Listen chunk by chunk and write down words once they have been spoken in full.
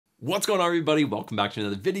What's going on, everybody? Welcome back to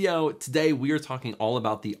another video. Today we are talking all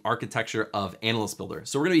about the architecture of Analyst Builder.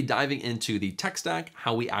 So we're going to be diving into the tech stack,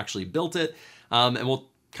 how we actually built it, and we'll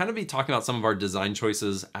kind of be talking about some of our design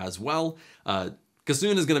choices as well.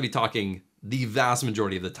 Kasun is going to be talking the vast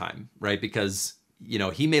majority of the time, right? Because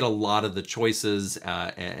he made a lot of the choices,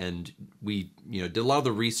 and we did a lot of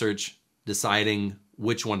the research deciding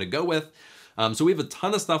which one to go with. So we have a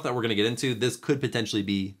ton of stuff that we're going to get into. This could potentially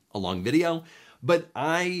be a long video. But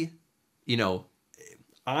I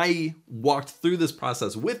walked through this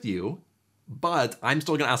process with you, but I'm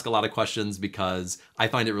still going to ask a lot of questions because I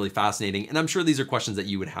find it really fascinating. And I'm sure these are questions that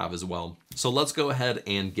you would have as well. So let's go ahead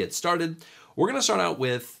and get started. We're going to start out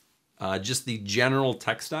with just the general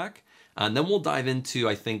tech stack. And then we'll dive into,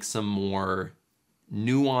 I think, some more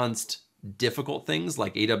nuanced, difficult things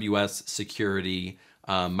like AWS, security,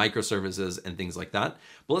 microservices, and things like that.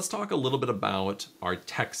 But let's talk a little bit about our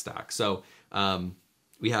tech stack. So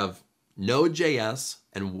we have Node.js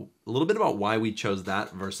and a little bit about why we chose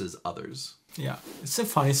that versus others. Yeah, it's a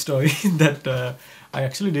funny story that I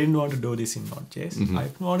actually didn't want to do this in Node.js. Mm-hmm. I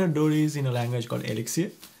wanted to do this in a language called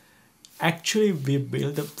Elixir. Actually, we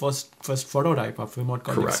built the first prototype of remote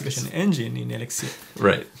code execution engine in Elixir.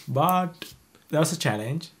 Right. But that was a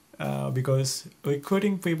challenge because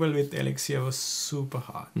recruiting people with Elixir was super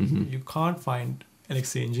hard. Mm-hmm. You can't find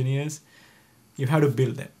Elixir engineers. You have to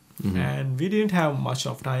build them. Mm-hmm. And we didn't have much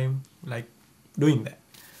of time like doing that.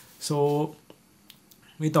 So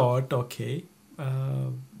we thought, okay,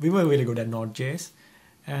 we were really good at Node.js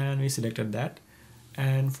and we selected that.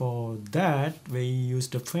 And for that, we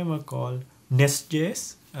used a framework called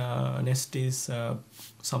Nest.js. Nest is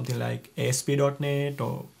something like ASP.NET,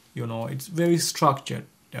 or, it's very structured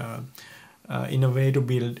in a way to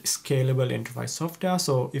build scalable enterprise software.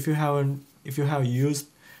 So if you have used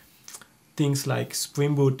things like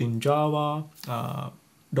Spring Boot in Java,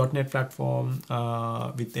 .NET platform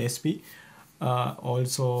with ASP,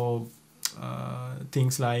 also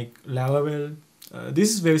things like Laravel.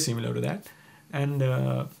 This is very similar to that, and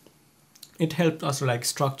it helped us to like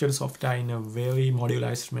structure software in a very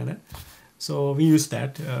modularized manner. So we use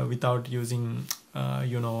that without using,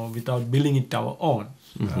 without building it our own.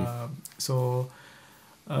 Mm-hmm.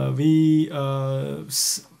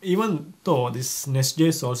 Even though this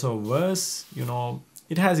Nest.js also was,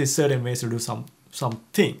 it has a certain ways to do some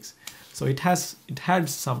things. So it had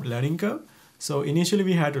some learning curve. So initially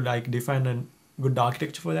we had to like define a good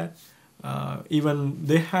architecture for that. Even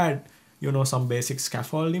they had, some basic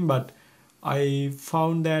scaffolding, but I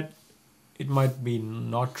found that it might be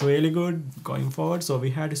not really good going forward. So we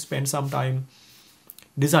had to spend some time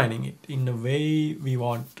designing it in the way we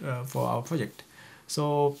want for our project.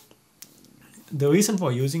 So the reason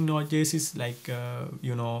for using Node.js is like,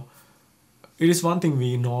 it is one thing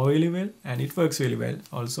we know really well and it works really well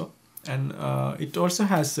also. And it also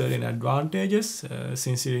has certain advantages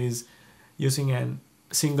since it is using a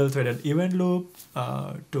single threaded event loop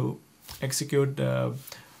to execute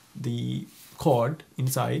the code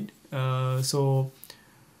inside. So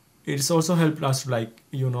it's also helped us like,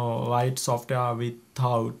 write software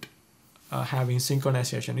without having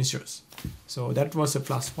synchronization issues. So that was a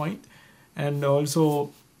plus point. And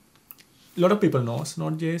also a lot of people knows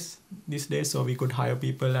Node.js these days, so we could hire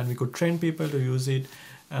people and we could train people to use it.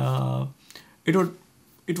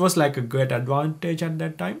 It was like a great advantage at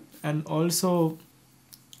that time. And also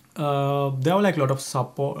there were like a lot of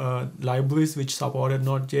support libraries which supported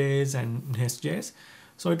Node.js and Nest.js.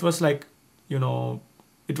 So it was like,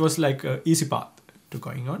 it was like an easy path to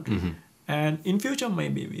going on. Mm-hmm. And in future,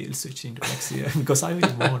 maybe we'll switch into Elixir because I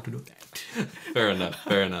really want to do that. Fair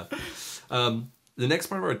enough. The next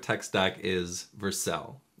part of our tech stack is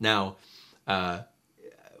Vercel. Now,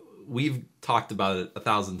 we've talked about it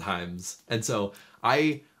 1,000 times. And so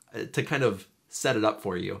to kind of set it up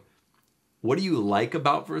for you, what do you like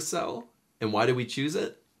about Vercel and why do we choose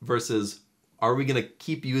it versus are we going to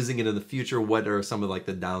keep using it in the future? What are some of like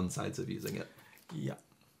the downsides of using it? Yeah.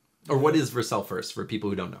 Or what is Vercel first for people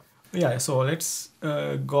who don't know? Yeah, so let's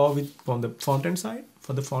go from the front-end side.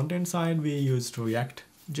 For the front-end side, we used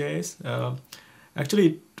React.js. Actually,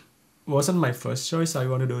 it wasn't my first choice. I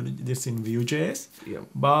want to do this in Vue.js. Yeah.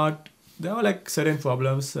 But there were like certain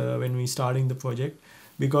problems when we starting the project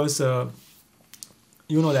because that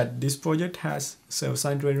this project has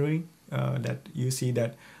server-side rendering that you see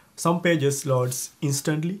that some pages loads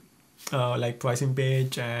instantly, like pricing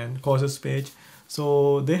page and courses page.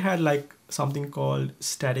 So they had like something called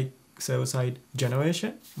static server-side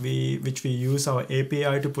generation, which we use our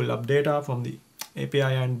API to pull up data from the API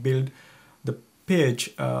and build the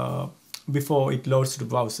page before it loads to the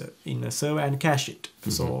browser in a server and cache it.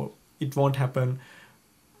 Mm-hmm. So it won't happen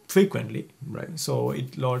frequently. Right. So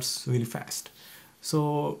it loads really fast. So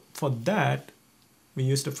for that, we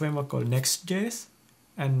used a framework called Next.js,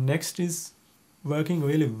 and Next is working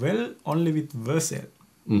really well only with Vercel.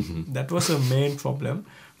 That was a main problem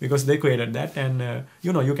because they created that, and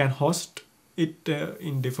you can host it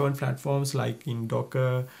in different platforms like in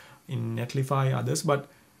Docker, in Netlify, others, but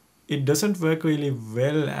it doesn't work really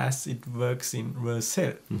well as it works in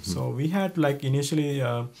Vercel. So we had initially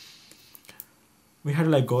we had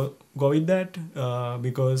to go with that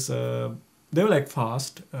because they were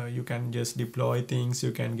fast. You can just deploy things,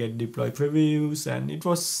 you can get deploy previews, and it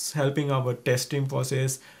was helping our testing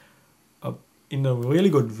process in a really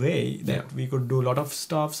good way that we could do a lot of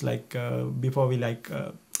stuffs before we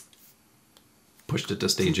pushed it to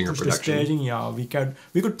staging or production.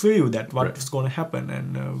 We could preview that what's going to happen, and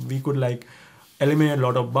we could eliminate a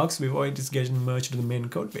lot of bugs before it is getting merged to the main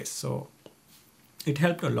code base. So it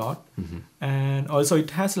helped a lot, and also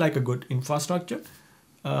it has a good infrastructure.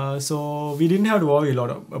 So we didn't have to worry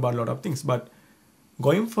about a lot of things. But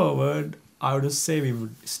going forward, I would say we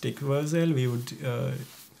would stick Vercel. We would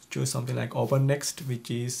choose something like OpenNext,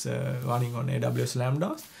 which is running on AWS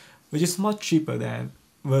Lambdas, which is much cheaper than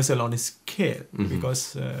Vercel on a scale,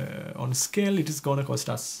 because on scale it is going to cost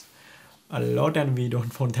us a lot, and we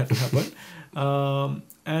don't want that to happen.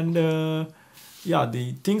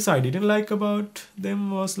 The things I didn't like about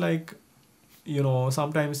them was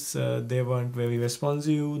sometimes they weren't very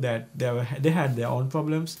responsive, that they had their own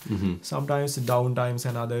problems. Sometimes downtimes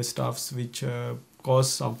and other stuffs which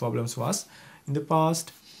caused some problems for us in the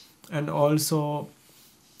past. And also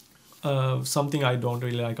something I don't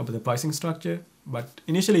really like about the pricing structure, but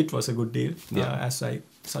initially it was a good deal, as I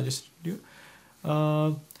suggested you.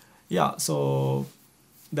 So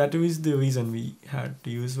that is the reason we had to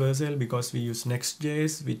use Vercel, because we use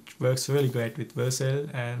Next.js, which works really great with Vercel,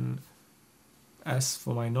 and as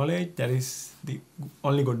for my knowledge, that is the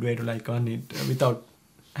only good way to run it without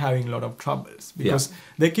having a lot of troubles, because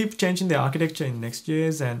they keep changing the architecture in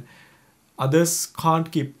Next.js, and others can't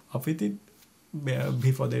keep up with it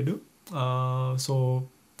before they do. So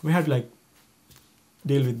we had to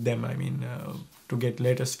deal with them, to get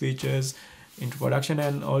latest features into production.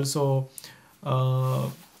 And also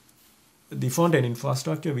the front-end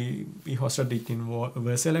infrastructure, we hosted it in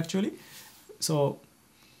Vercel actually. So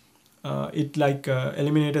it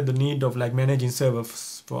eliminated the need of managing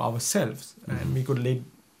servers for ourselves, and we could lead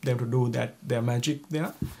them to do their magic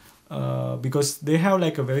there. Because they have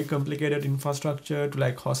a very complicated infrastructure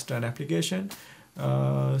to host an application,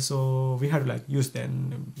 so we had to use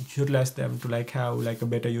them, utilize them to have a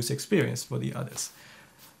better user experience for the others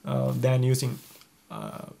than using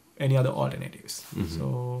any other alternatives.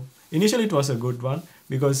 So initially it was a good one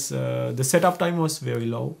because the setup time was very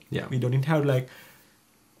low. We didn't have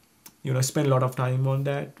spend a lot of time on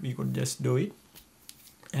that. We could just do it,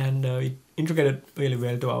 and it integrated really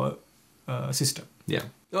well to our system.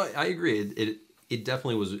 No, I agree. It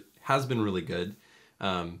definitely has been really good.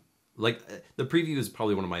 The preview is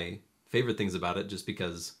probably one of my favorite things about it, just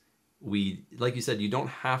because like you said, you don't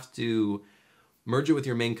have to merge it with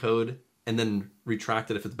your main code and then retract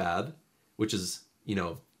it if it's bad, which is,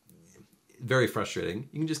 very frustrating.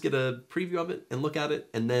 You can just get a preview of it and look at it,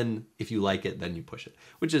 and then if you like it, then you push it,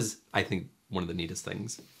 which is, I think, one of the neatest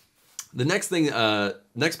things. The next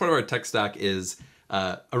part of our tech stack is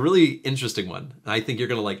a really interesting one. And I think you're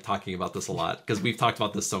going to like talking about this a lot because we've talked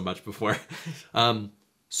about this so much before. We're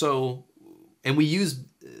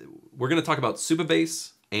going to talk about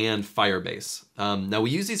Supabase and Firebase. Now we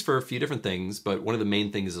use these for a few different things, but one of the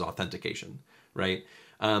main things is authentication, right?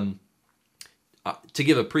 To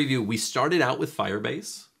give a preview, we started out with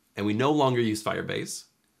Firebase and we no longer use Firebase.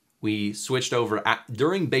 We switched over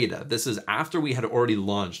during beta. This is after we had already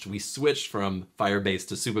launched. We switched from Firebase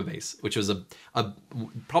to Supabase, which was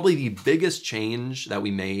probably the biggest change that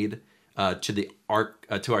we made to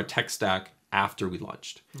our tech stack after we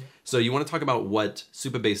launched. Yeah. So you want to talk about what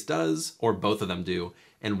Supabase does, or both of them do,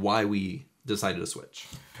 and why we decided to switch?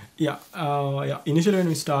 Initially, when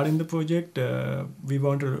we started the project, we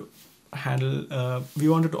wanted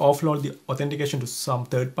to offload the authentication to some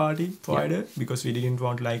third-party provider because we didn't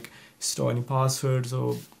want store any passwords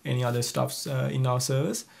or any other stuffs in our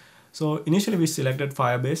servers. So initially we selected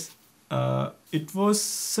Firebase. It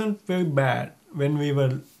wasn't very bad when we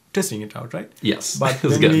were testing it out, right? Yes. But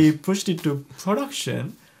when we pushed it to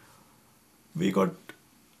production, we got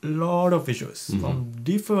a lot of issues from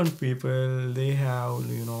different people. They have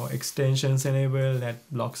extensions enabled that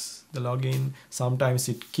blocks the login. Sometimes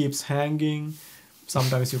it keeps hanging.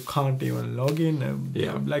 Sometimes you can't even log in.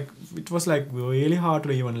 It was really hard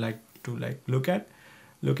to even look at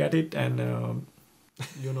it, and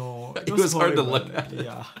It was hard to horrible. look at.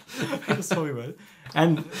 Yeah, it was horrible.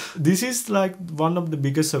 And this is like one of the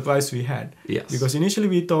biggest surprise we had. Yes. Because initially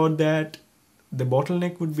we thought that the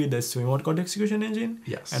bottleneck would be the remote code execution engine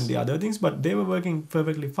Yes. and the other things, but they were working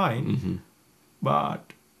perfectly fine. Mm-hmm.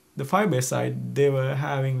 But the Firebase side, they were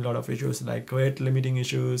having a lot of issues like rate limiting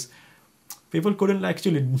issues. People couldn't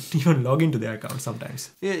actually even log into their account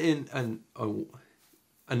sometimes. Yeah,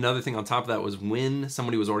 another thing on top of that was when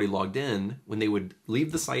somebody was already logged in, when they would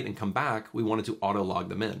leave the site and come back, we wanted to auto log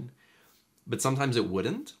them in. But sometimes it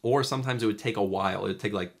wouldn't, or sometimes it would take a while. It would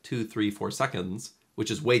take like 2, 3, 4 seconds, which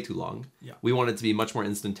is way too long. Yeah. We want it to be much more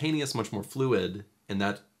instantaneous, much more fluid, and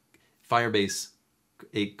that Firebase,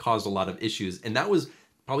 it caused a lot of issues. And that was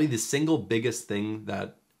probably the single biggest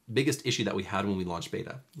issue that we had when we launched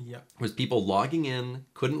beta. Yeah. Was people logging in,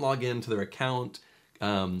 couldn't log into their account,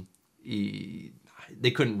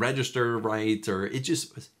 they couldn't register right, or it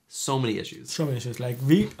just was so many issues. So many issues. Like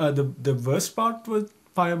the worst part with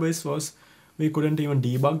Firebase was we couldn't even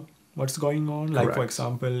debug what's going on. Like, Correct. for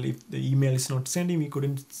example, if the email is not sending, we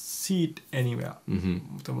couldn't see it anywhere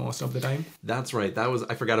the most of the time. That's right.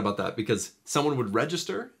 I forgot about that, because someone would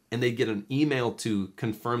register and they'd get an email to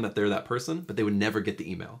confirm that they're that person, but they would never get the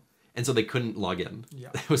email. And so they couldn't log in. Yeah.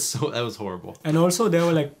 That was horrible. And also there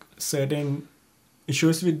were like certain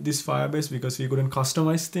issues with this Firebase because we couldn't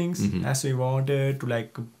customize things as we wanted to,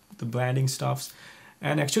 like the branding stuffs.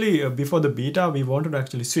 And actually before the beta, we wanted to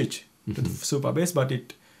actually switch to the Superbase, but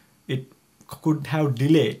it could have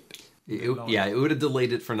delayed. It would have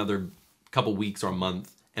delayed it for another couple weeks or a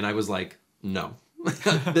month. And I was like, no.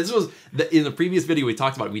 This was in the previous video we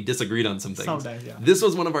talked about it, we disagreed on some things. Sometimes, yeah. This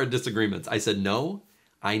was one of our disagreements. I said, no,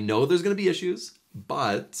 I know there's going to be issues,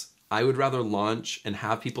 but I would rather launch and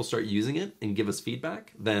have people start using it and give us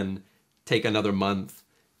feedback than take another month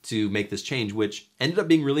to make this change, which ended up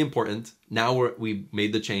being really important. Now we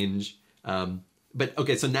made the change. But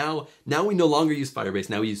okay, so now we no longer use Firebase.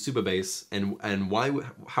 Now we use Superbase. And why?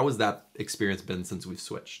 How has that experience been since we've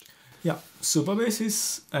switched? Yeah, Superbase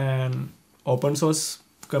is an open source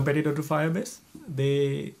competitor to Firebase.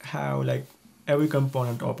 They have like every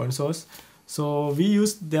component open source. So we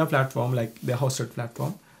use their platform, like their hosted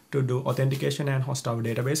platform, to do authentication and host our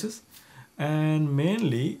databases. And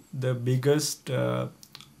mainly the biggest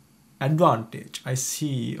advantage I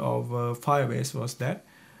see of Firebase was that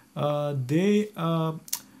they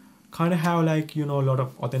kind of have like, a lot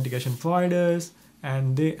of authentication providers,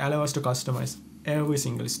 and they allow us to customize every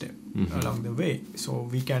single step along the way. So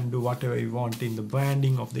we can do whatever we want in the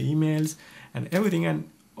branding of the emails and everything. And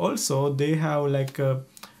also they have like a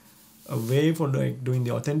way for doing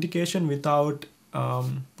the authentication without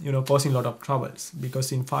causing a lot of troubles,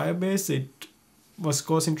 because in Firebase it was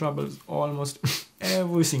causing troubles almost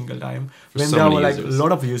every single time when so there many were like a users.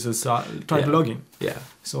 lot of users trying to log in. Yeah.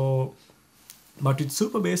 So, but with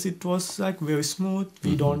Superbase it was like very smooth.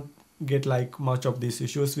 We don't get like much of these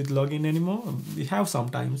issues with login anymore. We have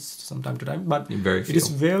sometimes from time to time, but Very it is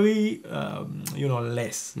few. very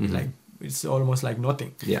less. Like it's almost like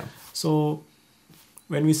nothing. Yeah. So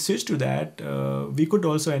when we switched to that, we could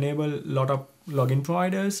also enable a lot of login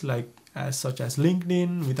providers such as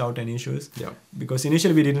LinkedIn without any issues. Yeah. Because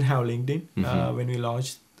initially we didn't have LinkedIn when we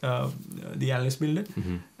launched the Analyst Builder,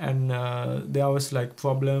 and there was like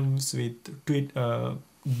problems with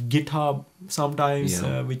GitHub sometimes,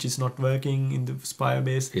 which is not working in the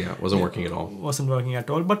Firebase. Yeah, it wasn't working at all. Wasn't working at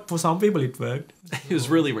all, but for some people it worked. It was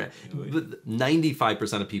really rare.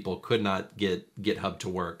 95% of people could not get GitHub to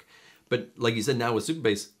work. But like you said, now with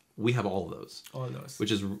Superbase, we have all of those. All those.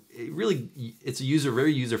 Which is really, it's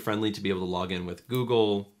very user-friendly to be able to log in with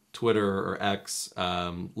Google, Twitter or X,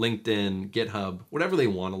 LinkedIn, GitHub, whatever they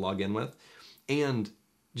want to log in with. And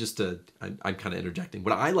I'm kind of interjecting.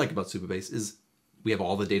 What I like about Superbase is we have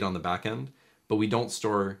all the data on the back end, but we don't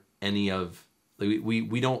store any of,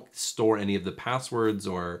 we don't store any of the passwords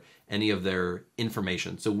or any of their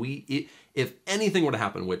information. So if anything were to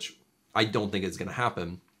happen, which I don't think is going to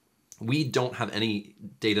happen, we don't have any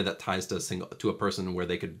data that ties to a person where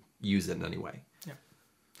they could use it in any way. Yeah.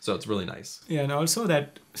 So it's really nice. Yeah, and also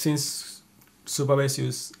that since Superbase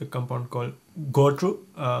use a component called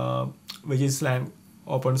GoTrue, which is an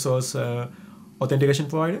open source authentication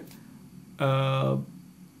provider,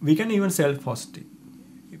 we can even self-host it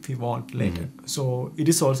if we want later. So it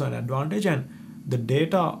is also an advantage, and the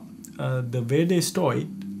data, the way they store it,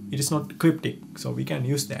 it is not cryptic. So we can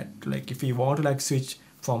use that. Like if we want to like switch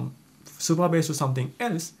from Superbase to something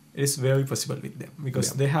else, it is very possible with them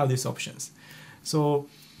because they have these options. So,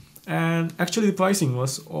 and actually the pricing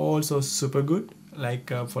was also super good.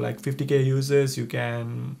 Like for like 50K users, you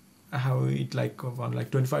can have it like around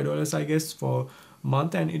like $25, I guess, for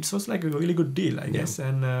month, and it was like a really good deal, I guess.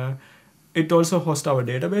 And it also hosts our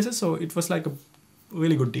databases, so it was like a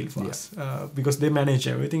really good deal for us because they manage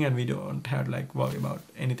everything and we don't have to like worry about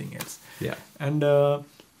anything else. And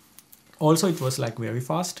also it was like very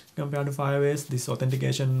fast compared to Firebase. This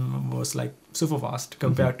authentication was like super fast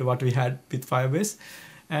compared to what we had with Firebase,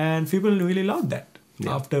 and people really loved that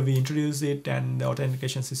after we introduced it. And the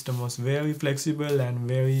authentication system was very flexible and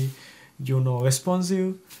very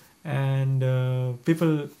responsive, and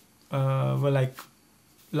people were like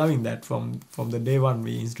loving that from the day one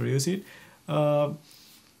we introduced it.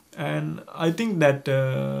 And I think that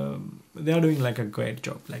they are doing like a great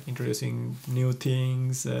job, like introducing new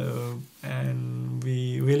things, and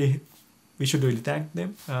we should really thank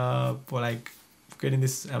them for like creating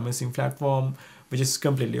this amazing platform which is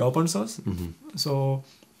completely open source. So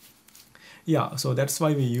so that's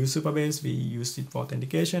why we use Supabase. We use it for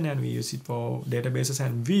authentication and we use it for databases,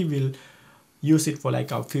 and we will use it for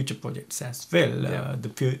like our future projects as well.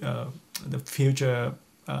 The future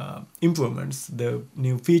improvements, the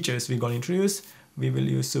new features we're going to introduce, we will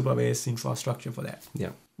use Supabase infrastructure for that.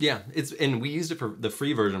 And we used it for the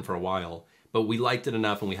free version for a while, but we liked it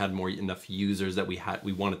enough and we had enough users that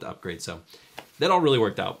we wanted to upgrade. So that all really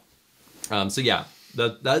worked out.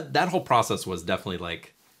 That whole process was definitely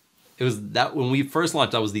like, it was that when we first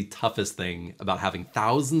launched, that was the toughest thing about having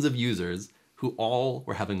thousands of users who all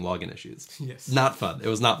were having login issues. Not fun. It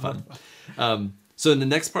was not fun. So the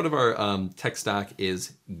next part of our tech stack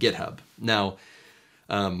is GitHub. Now,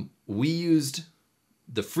 we used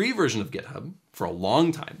the free version of GitHub for a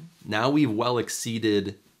long time. Now we've well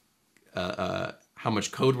exceeded how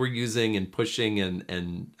much code we're using and pushing,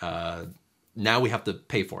 and now we have to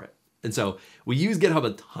pay for it. And so we use GitHub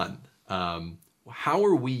a ton. How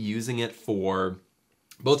are we using it for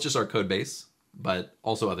both just our code base, but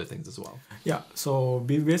also other things as well? So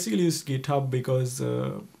we basically use GitHub because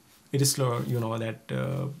it is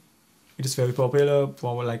it is very popular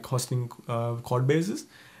for like hosting code bases,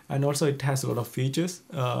 and also it has a lot of features,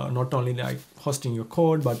 not only like hosting your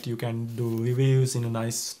code, but you can do reviews in a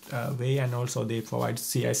nice way, and also they provide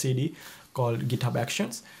CI/CD called GitHub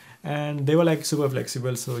Actions, and they were like super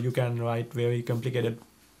flexible, so you can write very complicated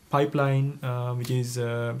pipeline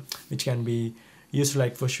which can be used to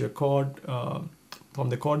like push your code from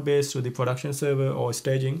the code base to the production server or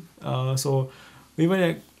staging. So we were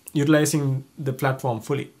like utilizing the platform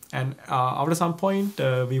fully, and after some point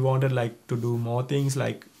we wanted like to do more things,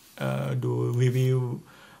 like do review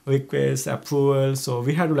requests, approval. So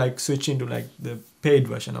we had to like switch into like the paid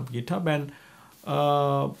version of GitHub, and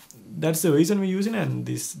that's the reason we're using. And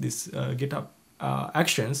this GitHub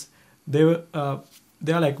Actions, they are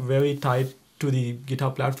like very tied to the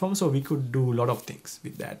GitHub platform, so we could do a lot of things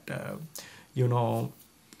with that.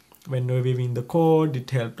 When reviewing the code,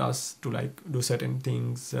 it helped us to like do certain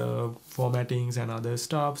things, formattings and other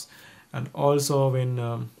stuffs. And also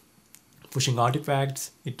when pushing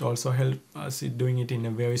artifacts, it also helped us in doing it in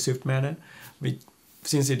a very swift manner, which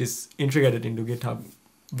since it is integrated into GitHub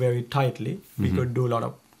very tightly, we could do a lot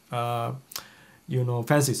of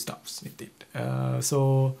fancy stuffs with it.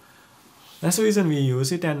 So that's the reason we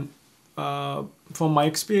use it. And from my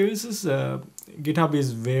experiences, GitHub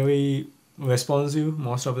is very responsive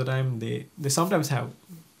most of the time. They sometimes have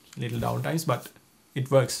little downtimes, but it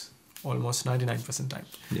works almost 99% time.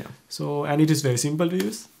 So, and it is very simple to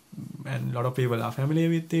use, and a lot of people are familiar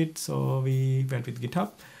with it, so we went with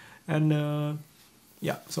GitHub. And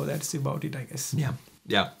so that's about it, I guess.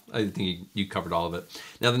 I think you covered all of it.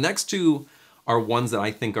 Now the next two are ones that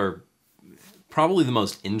I think are probably the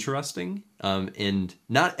most interesting, and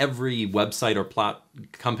not every website or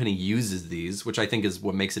company uses these, which I think is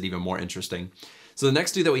what makes it even more interesting. So the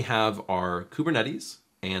next two that we have are Kubernetes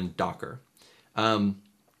and Docker. Can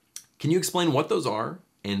you explain what those are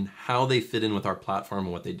and how they fit in with our platform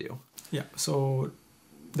and what they do? So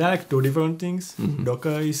they're like two different things.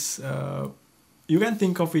 Docker is, you can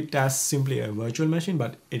think of it as simply a virtual machine,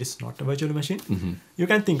 but it is not a virtual machine. You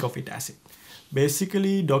can think of it as it.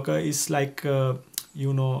 Basically, Docker is like,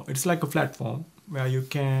 it's like a platform where you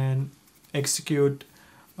can execute,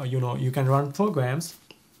 you can run programs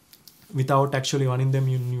without actually running them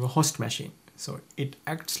in your host machine. So it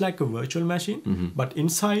acts like a virtual machine, but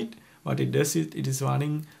inside, what it does is it is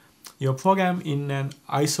running your program in an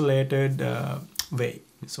isolated way.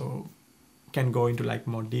 So can go into like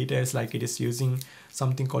more details, like it is using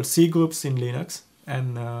something called C groups in Linux,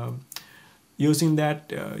 and using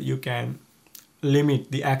that you can limit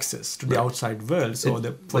the access to the outside world. So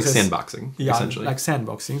the process, like sandboxing, essentially. Like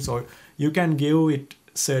sandboxing. So you can give it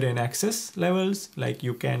certain access levels, like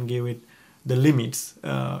you can give it the limits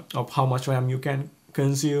of how much RAM you can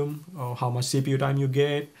consume or how much CPU time you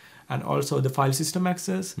get, and also the file system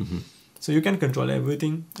access. So you can control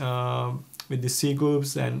everything with the C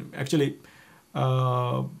groups. And actually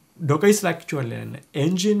Docker is actually an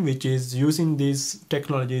engine which is using these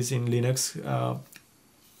technologies in Linux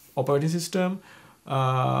operating system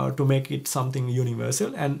to make it something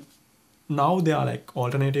universal. And now there are like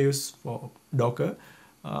alternatives for Docker.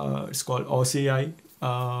 It's called OCI,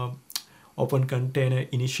 Open Container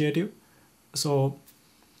Initiative. So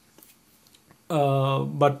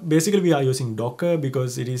but basically we are using Docker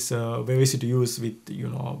because it is very easy to use with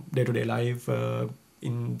day-to-day life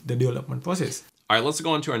in the development process. All right, let's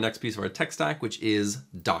go on to our next piece of our tech stack, which is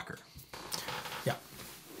Docker. Yeah,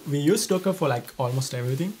 we use Docker for like almost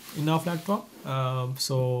everything in our platform.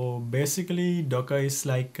 So basically Docker is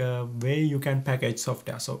like a way you can package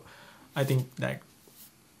software. So I think like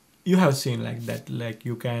you have seen like that, like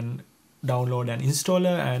you can download an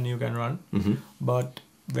installer and you can run. But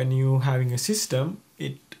when you having a system,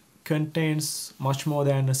 it contains much more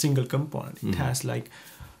than a single component. It has like,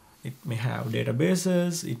 it may have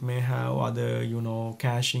databases, it may have other,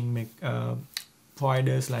 caching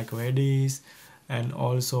providers like Redis, and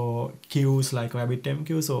also queues like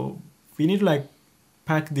RabbitMQ. So we need to like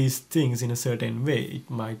pack these things in a certain way. It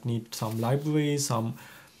might need some libraries, some,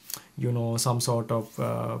 some sort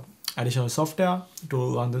of additional software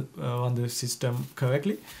to run the system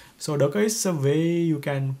correctly. So Docker is a way you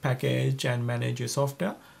can package and manage your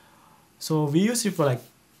software. So we use it for like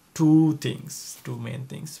two main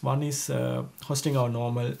things. One is hosting our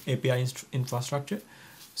normal API infrastructure.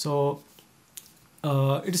 So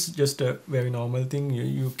it is just a very normal thing.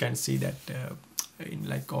 You can see that in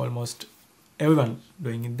like almost everyone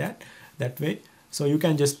doing it that way. So you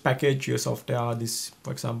can just package your software. This,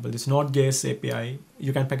 for example, this Node.js API,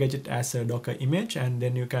 you can package it as a Docker image and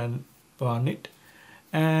then you can run it.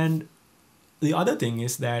 And the other thing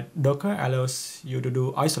is that Docker allows you to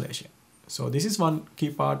do isolation. So this is one key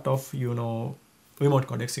part of, remote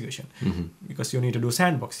code execution, because you need to do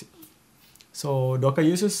sandboxing. So Docker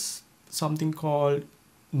uses something called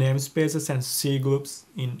namespaces and C groups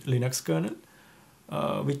in Linux kernel,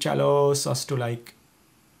 which allows us to like,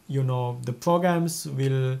 the programs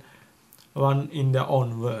will run in their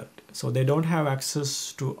own world. So they don't have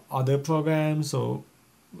access to other programs or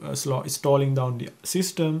stalling down the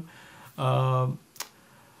system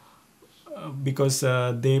because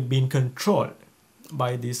they've been controlled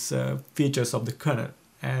by these features of the kernel.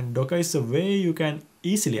 And Docker is a way you can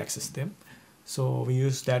easily access them. So we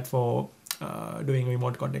use that for doing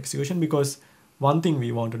remote code execution, because one thing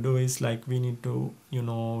we want to do is like we need to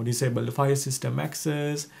disable the file system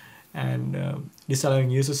access and disallowing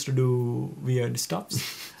users to do weird stuff.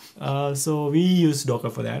 So we use Docker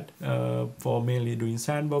for that, for mainly doing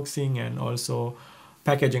sandboxing and also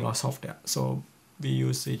packaging our software. So we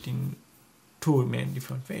use it in two main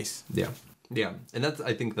different ways. Yeah, and that's,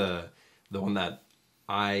 I think, the one that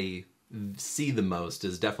I see the most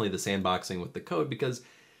is definitely the sandboxing with the code, because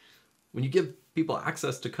when you give people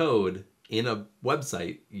access to code in a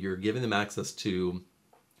website, you're giving them access to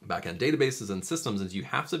backend databases and systems, and you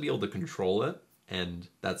have to be able to control it, and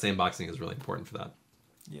that sandboxing is really important for that.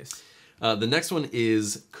 Yes. The next one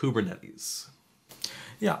is Kubernetes.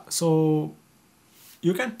 Yeah, so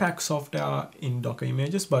you can pack software in Docker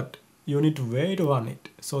images, but you need a way to run it.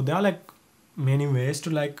 So there are like many ways to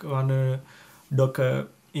like run a Docker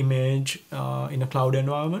image in a cloud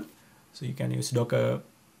environment. So you can use Docker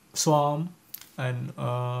Swarm, and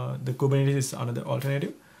the Kubernetes is another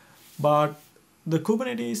alternative. But the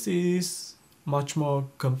Kubernetes is much more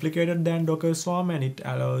complicated than Docker Swarm, and it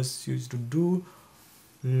allows you to do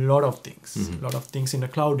lot of things in a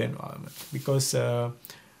cloud environment, because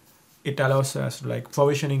it allows us like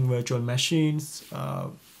provisioning virtual machines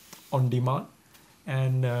on demand.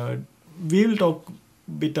 And we'll talk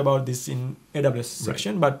a bit about this in AWS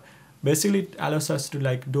section, but basically it allows us to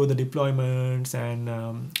like do the deployments, and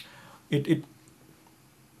it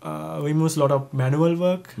removes a lot of manual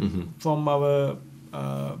work from our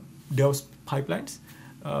DevOps pipelines,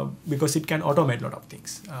 because it can automate a lot of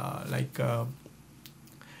things.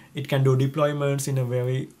 It can do deployments in a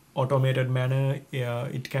very automated manner.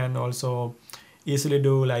 It can also easily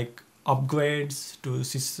do like upgrades to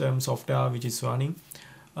system software which is running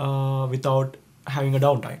without having a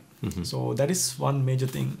downtime. So that is one major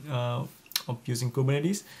thing of using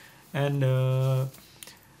Kubernetes, and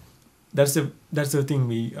that's the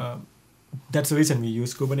thing that's the reason we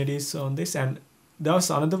use Kubernetes on this. And there was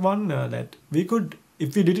another one that we could,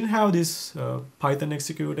 if we didn't have this Python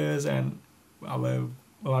executors and our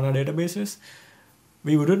runner databases,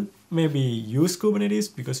 we wouldn't maybe use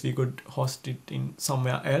Kubernetes because we could host it in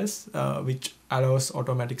somewhere else, which allows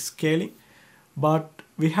automatic scaling. But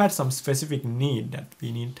we had some specific need that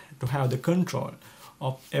we need to have the control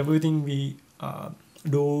of everything we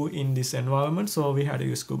do in this environment. So we had to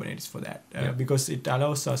use Kubernetes for that because it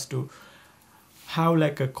allows us to have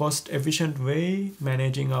like a cost efficient way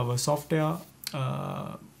managing our software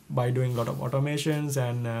by doing a lot of automations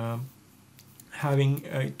and having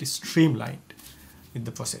it streamlined with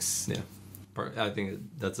the process. Yeah. I think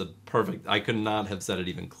that's a perfect, I could not have said it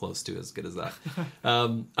even close to as good as that.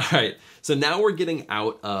 All right. So now we're getting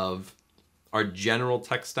out of our general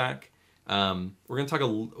tech stack. We're going to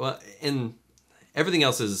talk and everything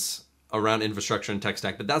else is around infrastructure and tech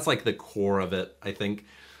stack, but that's like the core of it, I think.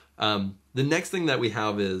 The next thing that we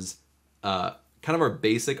have is kind of our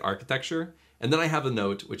basic architecture. And then I have a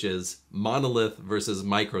note, which is monolith versus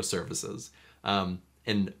microservices.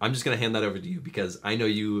 And I'm just going to hand that over to you because I know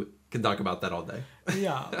you can talk about that all day.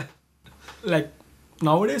 Yeah. Like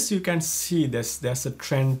nowadays you can see there's a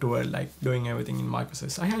trend toward like doing everything in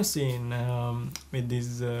microservices. I have seen with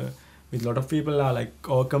a lot of people are like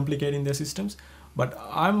overcomplicating their systems, but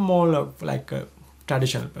I'm more of like a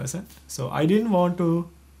traditional person. So I didn't want to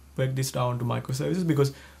break this down to microservices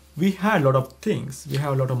because we had a lot of things. We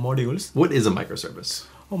have a lot of modules. What is a microservice?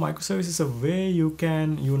 Microservice is a way you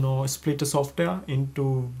can, split a software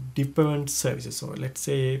into different services. So let's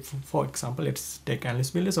say, for example, let's take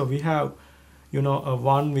Analyst Builder. So we have,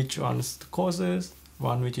 one which runs the courses,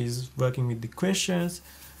 one which is working with the questions,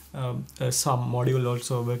 some module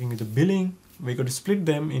also working with the billing. We could split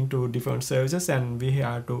them into different services and we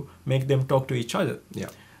have to make them talk to each other. Yeah.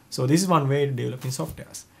 So this is one way to developing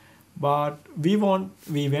softwares. But we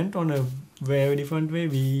went on a very different way.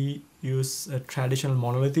 We use a traditional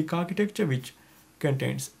monolithic architecture which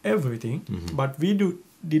contains everything, but we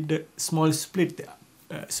did a small split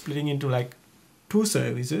there, splitting into like two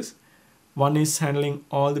services. One is handling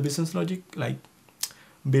all the business logic like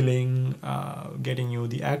billing, getting you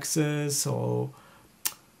the access, or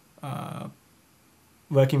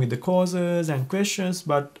working with the courses and questions,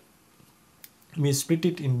 but we split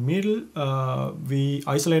it in middle. We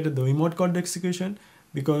isolated the remote code execution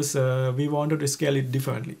because we wanted to scale it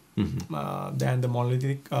differently than the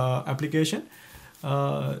monolithic application.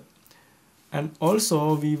 And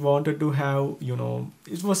also we wanted to have,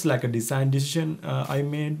 it was like a design decision I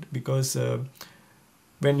made because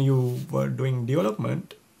when you were doing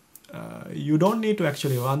development, you don't need to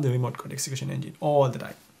actually run the remote code execution engine all the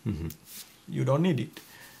time. You don't need it.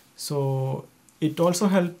 So it also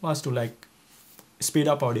helped us to like speed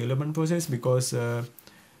up our development process because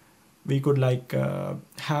we could like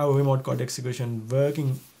have remote code execution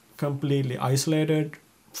working completely isolated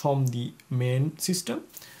from the main system,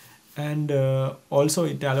 and also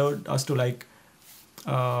it allowed us to like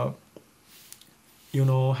have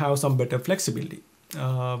some better flexibility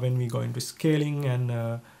when we go into scaling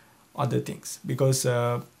and other things because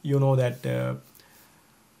that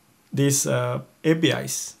these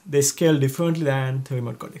APIs, they scale differently than the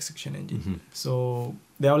remote code execution engine. So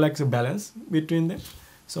they are like a balance between them.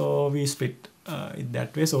 So we split it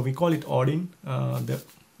that way. So we call it Odin, the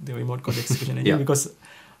remote code execution engine, because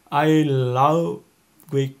I love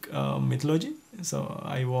Greek mythology. So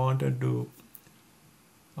I wanted to,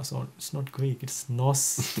 also it's not Greek, it's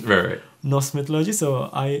Norse. Right. Norse mythology. So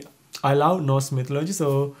I love Norse mythology.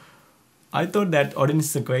 So I thought that Odin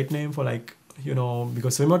is a great name for like,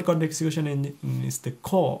 because remote code execution engine is the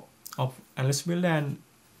core of Analyst Builder, and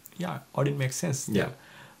Odin makes sense. Yeah.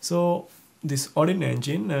 So this Odin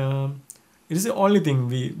engine, it is the only thing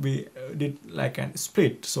we did like a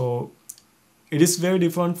split. So it is very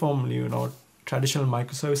different from traditional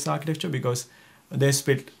microservice architecture because they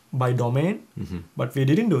split by domain, but we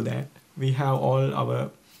didn't do that. We have all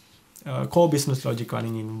our core business logic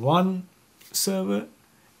running in one server,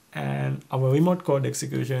 and our remote code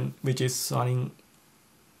execution, which is running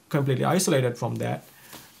completely isolated from that,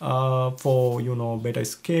 for better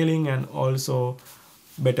scaling and also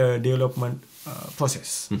better development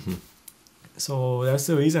process. So that's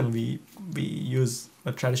the reason we use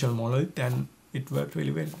a traditional monolith, and it worked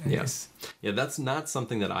really well. Yes. Yeah, that's not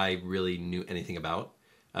something that I really knew anything about.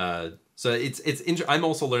 So I'm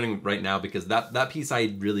also learning right now because that piece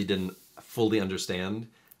I really didn't fully understand.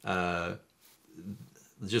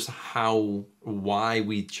 Just why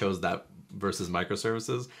we chose that versus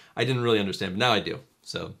microservices. I didn't really understand, but now I do.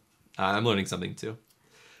 So I'm learning something too.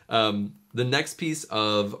 The next piece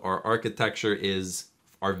of our architecture is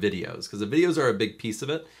our videos, because the videos are a big piece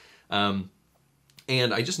of it. And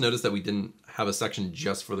I just noticed that we didn't have a section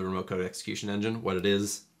just for the remote code execution engine. What it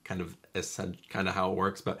is kind of how it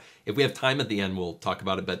works. But if we have time at the end, we'll talk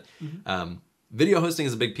about it. But video hosting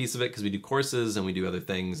is a big piece of it because we do courses and we do other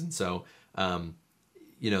things. And so,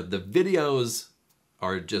 the videos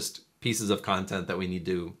are just pieces of content that we need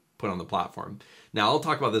to put on the platform. Now, I'll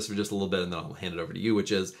talk about this for just a little bit and then I'll hand it over to you,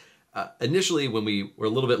 which is initially when we were a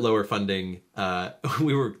little bit lower funding,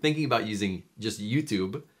 we were thinking about using just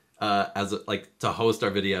YouTube to host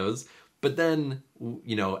our videos. But then,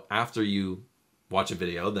 after you watch a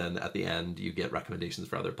video, then at the end you get recommendations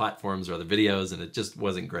for other platforms or other videos, and it just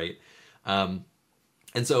wasn't great. And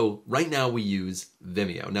so right now we use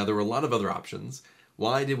Vimeo. Now there were a lot of other options.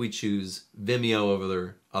 Why did we choose Vimeo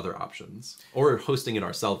over other options, or hosting it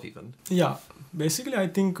ourselves even? Yeah, basically I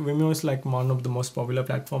think Vimeo is like one of the most popular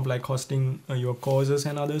platforms, like hosting your courses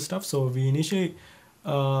and other stuff. So we initially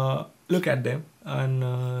look at them,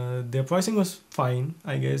 and their pricing was fine,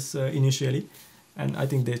 I guess, initially. And I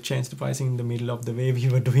think they changed the pricing in the middle of the way we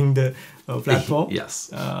were doing the platform.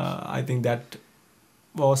 Yes. I think that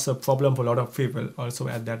was a problem for a lot of people also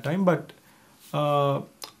at that time. But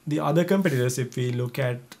the other competitors, if we look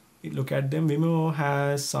at them, Vimeo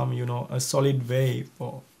has some, a solid way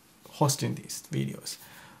for hosting these videos.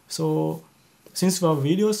 So since our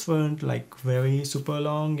videos weren't like very super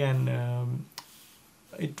long, and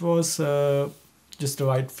it was just the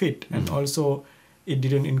right fit, and also it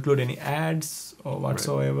didn't include any ads or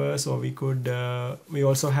whatsoever. Right. So we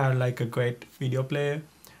also had like a great video player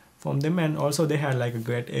from them, and also they had like a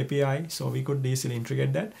great API, so we could easily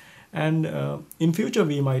integrate that. And in future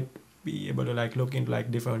we might be able to like look into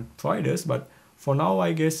like different providers, but for now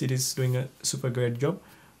I guess it is doing a super great job.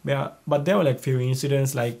 But there were like few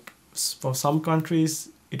incidents, like for some countries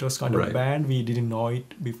it was kind of banned. We didn't know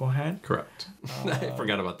it beforehand. Correct. I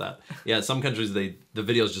forgot about that. Yeah, some countries the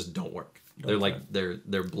videos just don't work.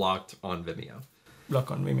 They're blocked on Vimeo.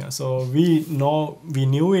 Blocked on Vimeo. So we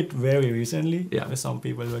knew it very recently. Yeah. Some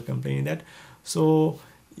people were complaining that. So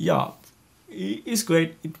yeah, it's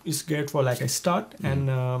great. It's great for like a start, and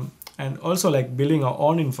also like building our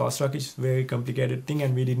own infrastructure is a very complicated thing,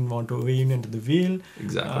 and we didn't want to reinvent the wheel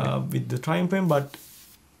with the time frame. But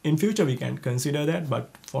in future we can consider that. But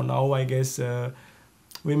for now, I guess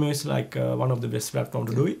Vimeo is like one of the best platforms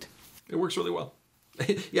to do it. It works really well.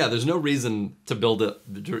 Yeah, there's no reason to build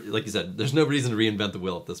it. Like you said, there's no reason to reinvent the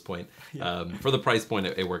wheel at this point. Yeah. For the price point,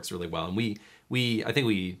 it works really well. And I think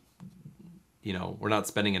we're not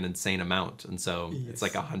spending an insane amount. And so It's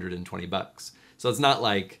like $120. So it's not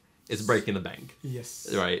like it's breaking the bank.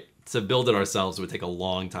 Yes. Right. To build it ourselves would take a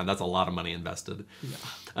long time. That's a lot of money invested. Yeah.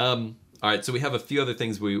 All right. So we have a few other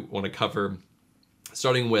things we want to cover,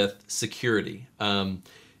 starting with security. And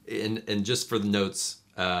just for the notes,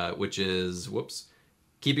 which is,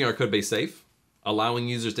 keeping our code base safe, allowing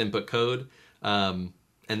users to input code, and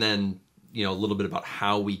then a little bit about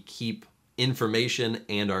how we keep information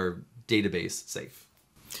and our database safe.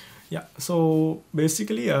 Yeah, so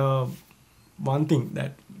basically one thing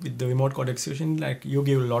that with the remote code execution, like you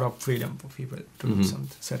give a lot of freedom for people to do some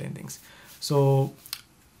certain things. So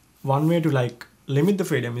one way to like limit the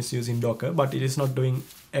freedom is using Docker, but it is not doing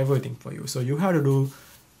everything for you. So you have to do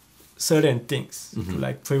certain things to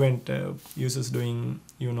like prevent users doing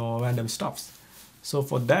random stuffs. So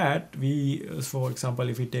for that, for example,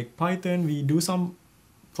 if we take Python, we do some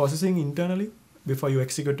processing internally before you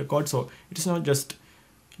execute the code. So it's not just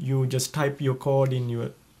you just type your code in your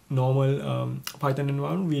normal Python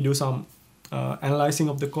environment. We do some analyzing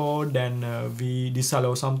of the code, and we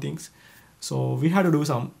disallow some things. So we had to do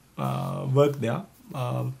some work there,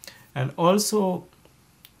 and also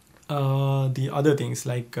the other things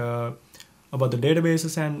like about the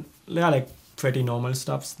databases, and they are like pretty normal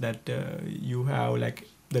stuffs that you have, like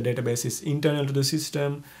the database is internal to the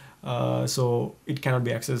system, so it cannot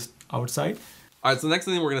be accessed outside. All right, so the next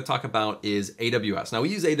thing we're going to talk about is AWS. Now, we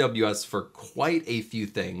use AWS for quite a few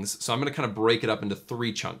things, so I'm going to kind of break it up into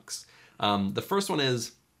 3 chunks. The first one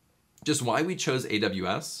is just why we chose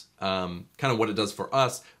AWS, kind of what it does for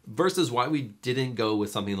us, versus why we didn't go with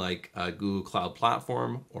something like Google Cloud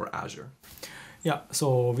Platform or Azure. Yeah,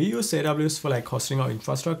 so we use AWS for like hosting our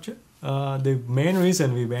infrastructure. The main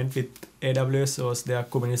reason we went with AWS was their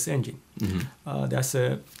Kubernetes engine.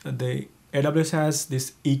 The AWS has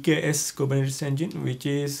this EKS Kubernetes engine, which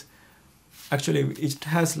is actually, it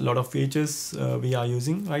has a lot of features we are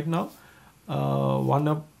using right now. One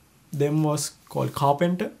of them was called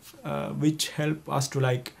Carpenter, which help us to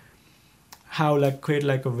like create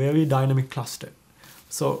like a very dynamic cluster.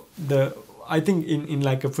 So I think in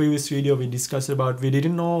like a previous video we discussed about, we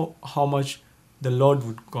didn't know how much the load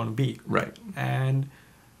would gonna be. Right. And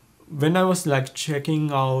when I was like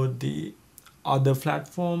checking out the other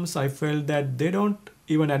platforms, I felt that they don't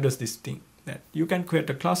even address this thing, that you can create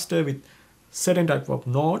a cluster with certain type of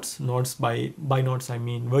nodes. By nodes I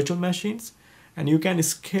mean virtual machines, and you can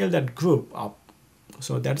scale that group up.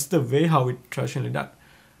 So that's the way how it traditionally done.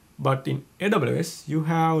 But in AWS, you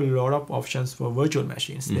have a lot of options for virtual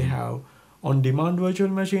machines. They have on-demand virtual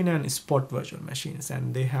machine and spot virtual machines,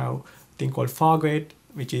 and they have a thing called Fargate,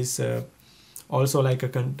 which is also like a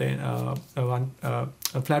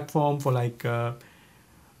platform for like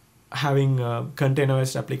having a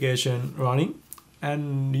containerized application running,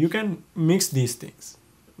 and you can mix these things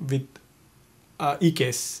with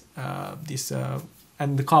EKS,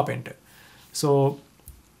 and the Carpenter. So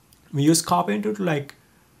we use Carpenter to like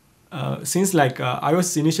since like I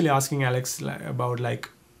was initially asking Alex about like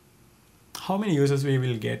how many users we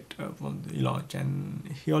will get from the launch, and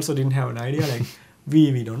he also didn't have an idea. Like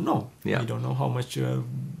we don't know. Yeah. We don't know how much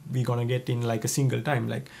we're gonna get in like a single time.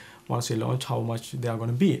 Like once we launch, how much they are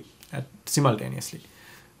gonna be simultaneously.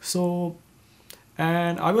 So,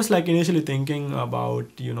 and I was like initially thinking about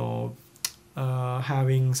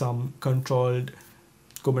having some controlled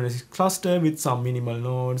Kubernetes cluster with some minimal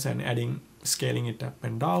nodes and scaling it up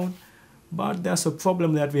and down. But there's a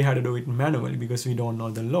problem that we had to do it manually because we don't know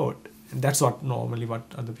the load. And that's what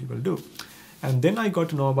other people do. And then I got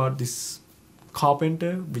to know about this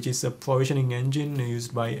Carpenter, which is a provisioning engine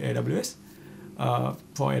used by AWS,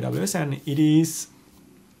 for AWS, and it is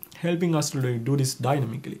helping us to do this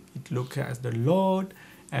dynamically. It looks at the load,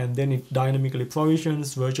 and then it dynamically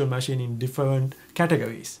provisions virtual machine in different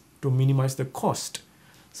categories to minimize the cost.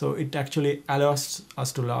 So it actually allows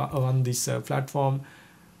us to run this platform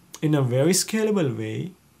in a very scalable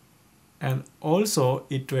way, and also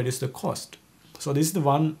it reduces the cost. So this is the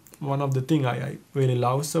one of the thing I really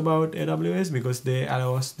love about AWS, because they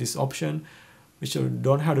allow us this option, which we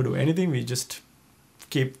don't have to do anything. We just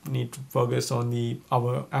need to focus on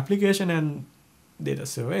our application and data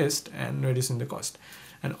rest and reducing the cost.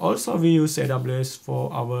 And also we use AWS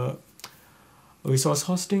for our resource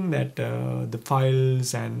hosting, that the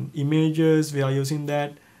files and images, we are using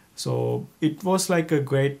that. So it was like a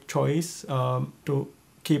great choice to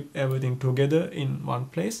keep everything together in one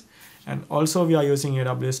place. And also we are using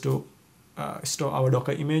AWS to store our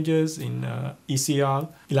Docker images in ECR,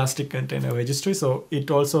 Elastic Container Registry. So it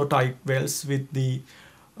also ties well with the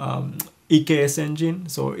EKS engine.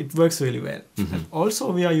 So it works really well. And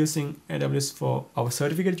also we are using AWS for our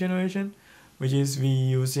certificate generation, which is we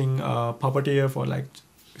using Puppeteer for like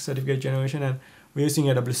certificate generation, and we're using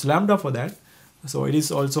AWS Lambda for that. So it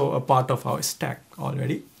is also a part of our stack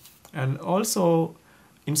already. And also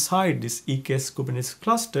inside this EKS Kubernetes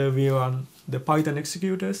cluster, we run the Python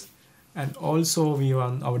executors, and also we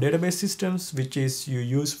run our database systems, which is you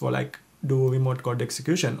use for like do remote code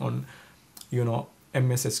execution on,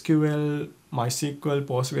 MS SQL, MySQL,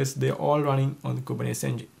 Postgres, they're all running on the Kubernetes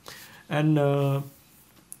engine. And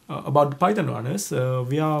about the Python runners,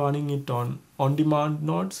 we are running it on on-demand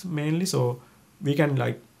nodes mainly, so we can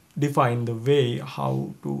like define the way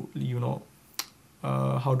how to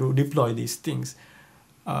deploy these things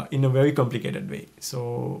in a very complicated way,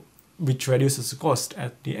 so which reduces the cost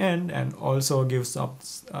at the end and also gives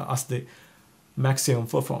us the maximum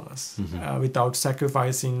performance without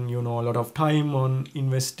sacrificing a lot of time on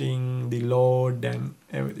investing the load and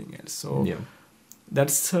everything else. So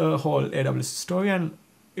that's the whole AWS story, and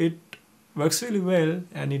it works really well,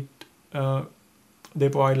 and it they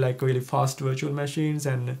provide like really fast virtual machines,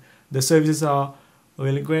 and the services are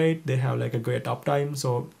really great. They have like a great uptime,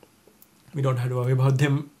 so we don't have to worry about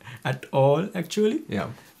them at all actually.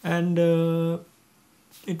 And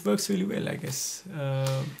it works really well, I guess.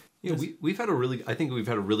 We've had I think we've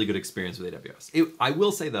had a really good experience with AWS. I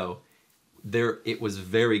will say though, it was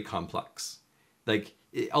very complex. Like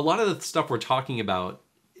a lot of the stuff we're talking about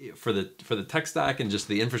for the tech stack and just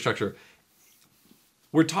the infrastructure,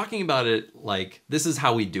 we're talking about it like this is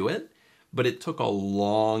how we do it, but it took a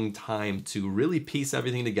long time to really piece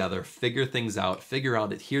everything together, figure things out, figure out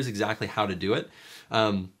that here's exactly how to do it.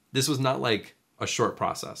 This was not like a short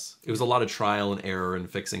process. It was a lot of trial and error and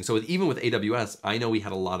fixing. So even with AWS, I know we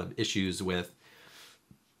had a lot of issues with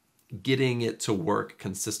getting it to work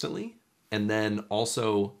consistently, and then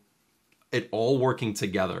also it all working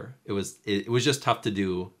together. It was just tough to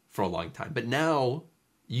do for a long time. But now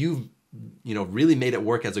you've really made it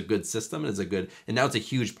work as a good system, and now it's a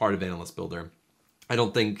huge part of Analyst Builder. I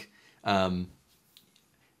don't think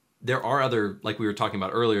there are other, like we were talking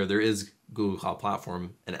about earlier, there is Google Cloud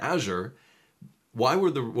Platform and Azure. What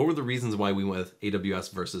were the reasons why we went with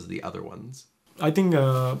AWS versus the other ones? I think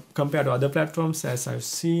compared to other platforms, as I've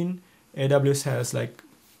seen, AWS has like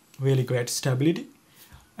really great stability,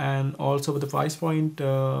 and also with the price point,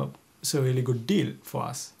 it's a really good deal for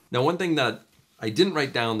us. Now, one thing that I didn't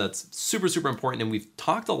write down that's super, super important, and we've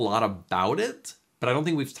talked a lot about it, but I don't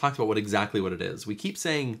think we've talked about exactly what it is. We keep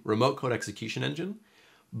saying remote code execution engine,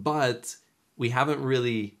 but we haven't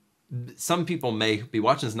really, some people may be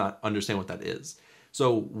watching this and not understand what that is. So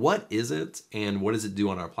what is it and what does it do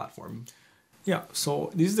on our platform? Yeah,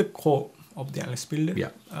 so this is the core of the Analyst Builder.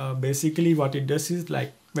 Yeah. Basically what it does is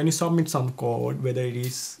like when you submit some code, whether it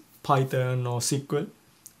is Python or SQL,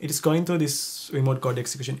 it is going through this remote code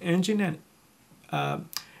execution engine, and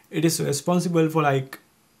it is responsible for like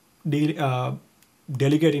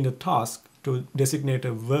delegating the task to designate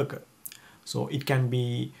a worker. So it can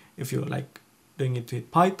be, if you're like doing it with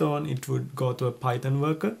Python, it would go to a Python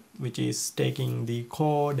worker, which is taking the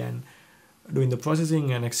code and doing the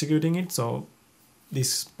processing and executing it. So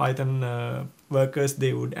these Python workers,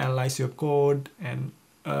 they would analyze your code and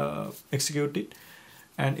execute it.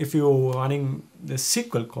 And if you're running the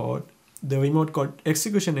SQL code, the remote code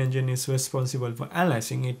execution engine is responsible for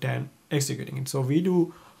analyzing it and executing it. So we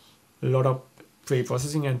do a lot of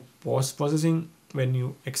pre-processing and post-processing when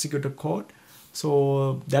you execute a code.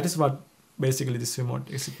 So that is what basically this remote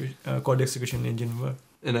code execution engine works.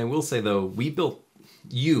 And I will say though, we built,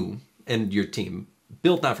 you and your team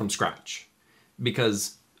built that from scratch,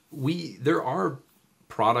 because there are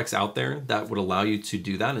products out there that would allow you to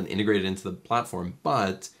do that and integrate it into the platform,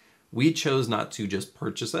 but we chose not to just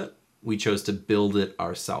purchase it. We chose to build it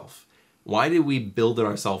ourselves. Why did we build it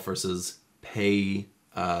ourselves versus pay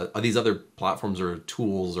these other platforms or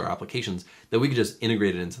tools or applications that we could just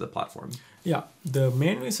integrate it into the platform? Yeah, the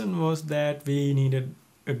main reason was that we needed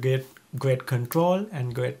a great control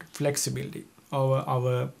and great flexibility over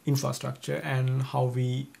our infrastructure and how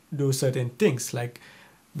we do certain things, like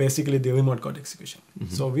basically the remote code execution.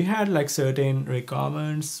 Mm-hmm. So we had like certain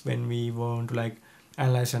requirements when we want to like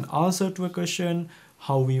analyze an answer to a question,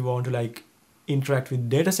 how we want to like interact with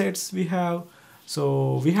data sets we have.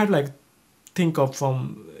 So we had like think of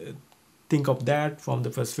that from the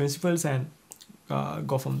first principles and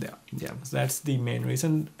go from there. Yeah, so that's the main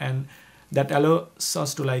reason, and that allows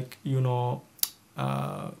us to like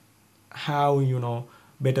have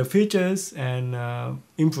better features and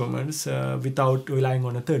improvements without relying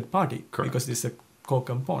on a third party. Correct. Because it's a core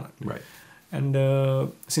component. Right. And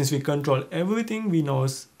since we control everything, we know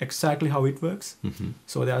exactly how it works. Mm-hmm.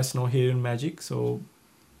 So there's no hidden magic. So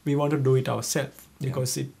we want to do it ourselves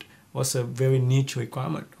because it was a very niche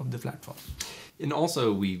requirement of the platform. And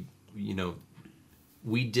also we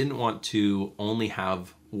didn't want to only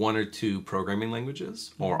have one or two programming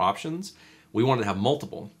languages or options. We wanted to have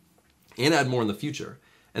multiple and add more in the future.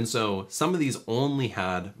 And so some of these only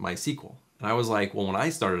had MySQL. And I was like, well, when I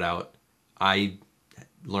started out, I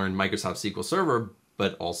learned Microsoft SQL Server,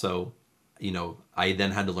 but also, I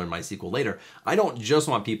then had to learn MySQL later. I don't just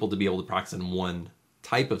want people to be able to practice in one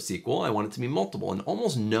type of SQL. I want it to be multiple, and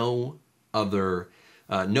almost no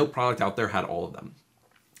product out there had all of them.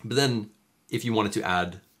 But then if you wanted to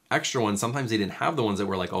add extra ones, sometimes they didn't have the ones that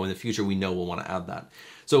were like, oh, in the future, we know we'll want to add that.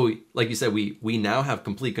 So like you said, we now have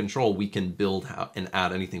complete control. We can build and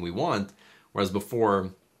add anything we want. Whereas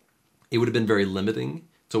before, it would have been very limiting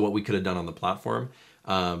to what we could have done on the platform.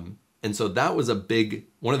 And so that was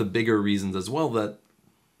one of the bigger reasons as well that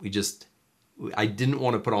I didn't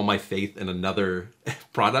want to put all my faith in another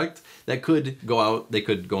product that could go out. They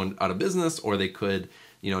could go out of business, or they could,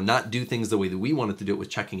 not do things the way that we wanted to do it, with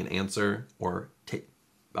checking an answer or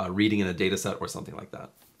reading in a data set or something like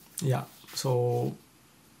that. Yeah. So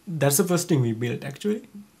that's the first thing we built actually.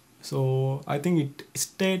 So I think it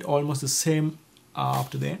stayed almost the same up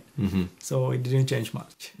to then. Mm-hmm. So it didn't change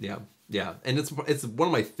much. Yeah. Yeah. And it's one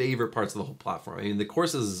of my favorite parts of the whole platform. I mean, the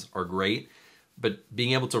courses are great, but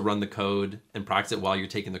being able to run the code and practice it while you're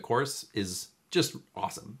taking the course is just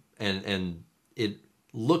awesome. And it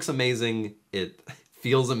looks amazing. It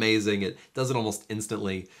feels amazing. It does it almost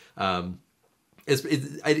instantly.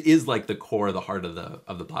 It is like the core, the heart of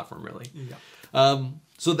the platform, really. Yeah.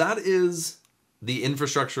 So that is the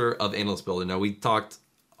infrastructure of Analyst Builder. Now, we talked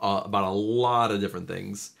about a lot of different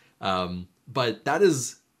things, but that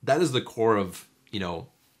is the core of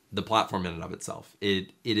the platform in and of itself.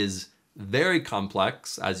 It is very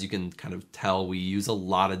complex, as you can kind of tell. We use a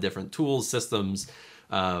lot of different tools, systems,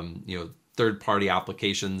 third-party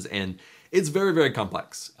applications, and it's very, very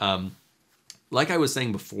complex. Like I was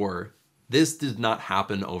saying before, this did not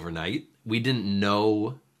happen overnight. We didn't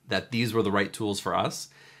know that these were the right tools for us.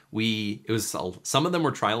 Some of them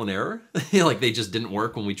were trial and error. Like they just didn't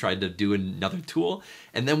work when we tried to do another tool.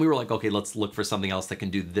 And then we were like, okay, let's look for something else that can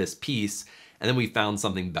do this piece. And then we found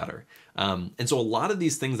something better. And so a lot of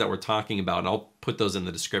these things that we're talking about, and I'll put those in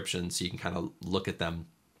the description so you can kind of look at them.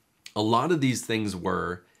 A lot of these things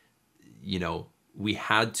were, we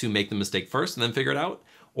had to make the mistake first and then figure it out,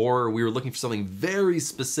 or we were looking for something very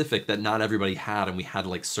specific that not everybody had, and we had to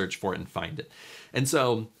like search for it and find it. And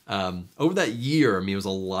so over that year, it was a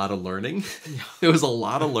lot of learning. It was a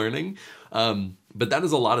lot of learning. But that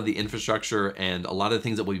is a lot of the infrastructure and a lot of the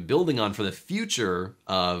things that we'll be building on for the future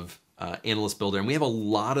of Analyst Builder. And we have a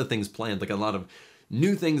lot of things planned, like a lot of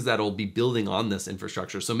new things that'll be building on this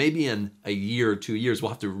infrastructure. So maybe in a year or 2 years, we'll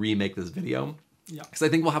have to remake this video. Yeah. Because I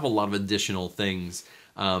think we'll have a lot of additional things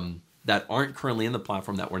that aren't currently in the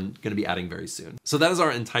platform that we're going to be adding very soon. So that is our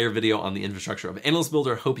entire video on the infrastructure of Analyst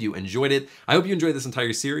Builder. Hope you enjoyed it. I hope you enjoyed this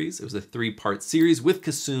entire series. It was a 3-part series with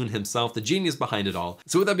Kassoon himself, the genius behind it all.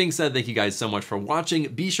 So with that being said, thank you guys so much for watching.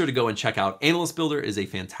 Be sure to go and check out Analyst Builder. It is a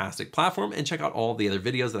fantastic platform, and check out all the other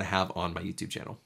videos that I have on my YouTube channel.